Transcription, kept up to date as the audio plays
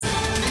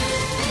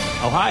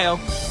Ohio,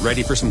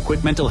 ready for some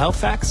quick mental health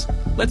facts?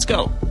 Let's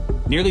go.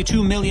 Nearly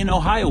 2 million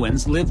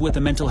Ohioans live with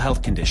a mental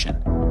health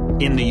condition.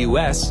 In the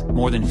U.S.,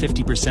 more than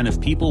 50% of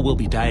people will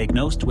be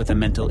diagnosed with a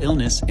mental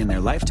illness in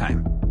their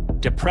lifetime.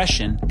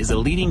 Depression is a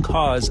leading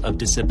cause of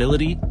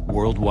disability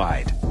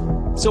worldwide.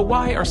 So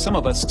why are some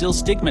of us still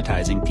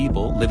stigmatizing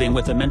people living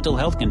with a mental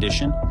health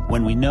condition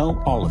when we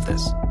know all of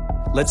this?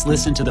 Let's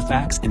listen to the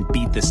facts and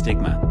beat the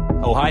stigma.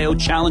 Ohio,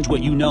 challenge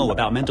what you know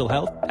about mental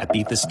health at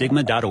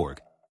beatthestigma.org.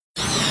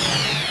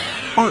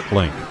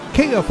 ArtLink.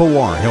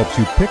 KFOR helps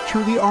you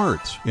picture the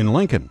arts in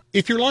Lincoln.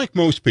 If you're like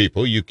most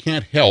people, you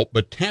can't help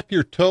but tap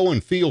your toe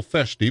and feel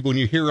festive when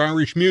you hear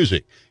Irish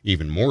music,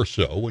 even more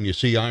so when you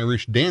see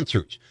Irish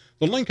dancers.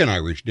 The Lincoln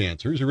Irish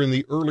Dancers are in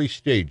the early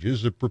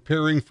stages of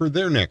preparing for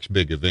their next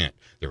big event,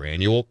 their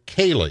annual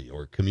Céilí,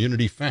 or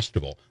Community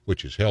Festival,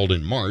 which is held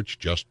in March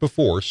just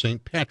before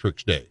St.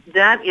 Patrick's Day.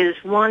 That is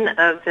one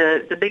of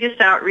the biggest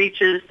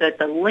outreaches that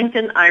the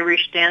Lincoln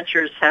Irish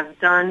Dancers have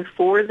done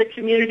for the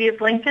community of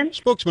Lincoln.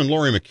 Spokesman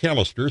Laurie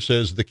McAllister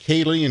says the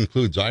Céilí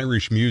includes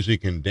Irish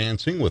music and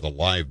dancing with a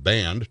live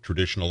band,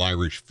 traditional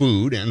Irish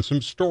food, and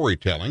some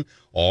storytelling,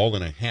 all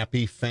in a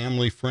happy,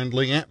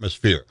 family-friendly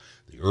atmosphere.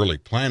 The early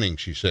planning,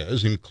 she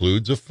says,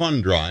 includes a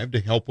fund drive to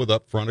help with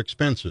upfront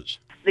expenses.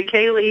 The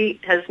Céilí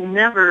has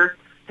never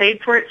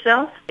paid for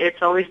itself.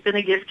 It's always been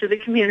a gift to the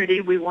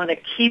community. We want to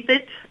keep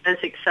it as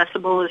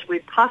accessible as we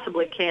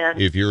possibly can.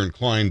 If you're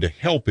inclined to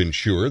help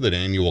ensure that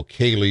annual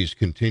Céilís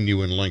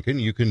continue in Lincoln,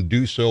 you can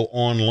do so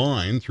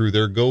online through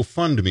their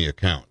GoFundMe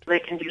account. They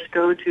can just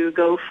go to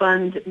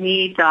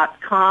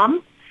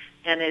GoFundMe.com,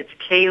 and it's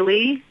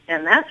Céilí,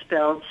 and that's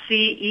spelled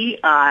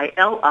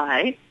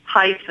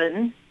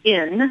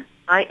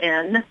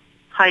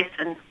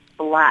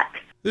CEILI-in-black.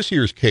 This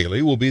year's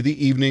Céilí will be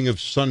the evening of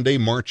Sunday,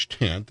 March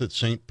 10th at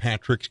St.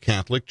 Patrick's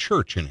Catholic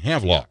Church in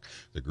Havelock.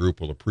 The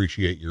group will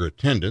appreciate your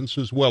attendance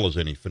as well as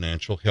any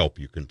financial help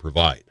you can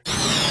provide.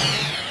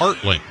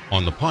 ArtLink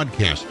on the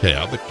podcast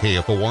tab at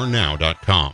KFORnow.com.